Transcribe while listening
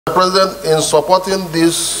President, in supporting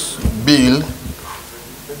this bill,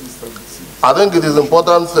 I think it is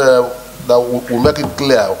important that we make it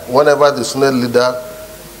clear whenever the Senate leader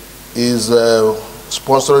is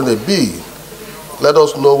sponsoring a bill, let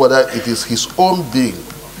us know whether it is his own bill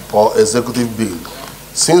or executive bill,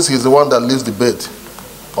 since he's the one that leads the debate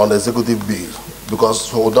on executive bill,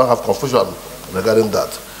 because we don't have confusion regarding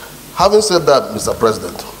that. Having said that, Mr.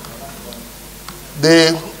 President,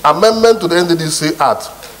 the amendment to the Nddc Act,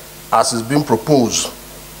 as is being proposed,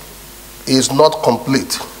 is not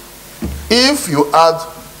complete. If you add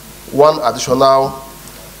one additional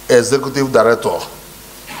executive director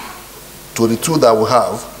to the two that we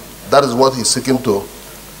have, that is what he's seeking to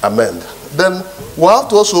amend. Then we have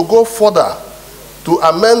to also go further to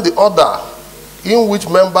amend the order in which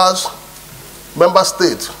member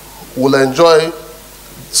states will enjoy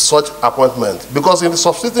such appointment. Because in the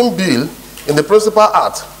substituting bill, in the principal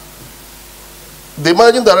act, the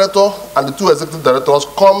managing director and the two executive directors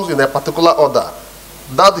comes in a particular order.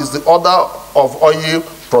 That is the order of oil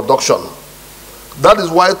production. That is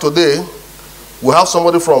why today we have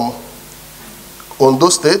somebody from Ondo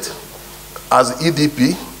State as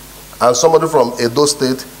EDP and somebody from Edo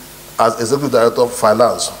State as Executive Director of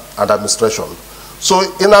Finance and Administration. So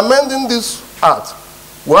in amending this act,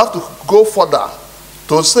 we have to go further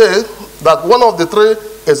to say that one of the three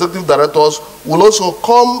executive directors will also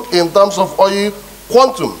come in terms of oil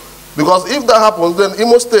quantum. Because if that happens, then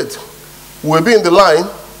Imo State will be in the line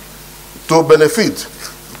to benefit.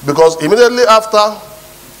 Because immediately after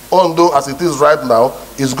Ondo, as it is right now,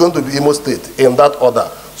 is going to be Imo State in that order.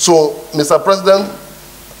 So, Mr. President,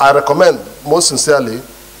 I recommend most sincerely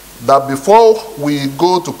that before we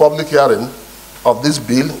go to public hearing of this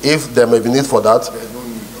bill, if there may be need for that,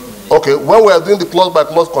 okay, when we are doing the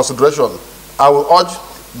clause-by-clause consideration, I will urge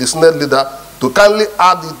the Senate leader to kindly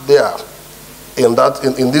add it there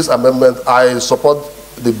in this amendment. I support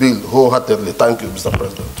the bill wholeheartedly. Thank you, Mr.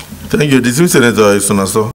 President. Thank you. Distinguished Senator Izunaso'S.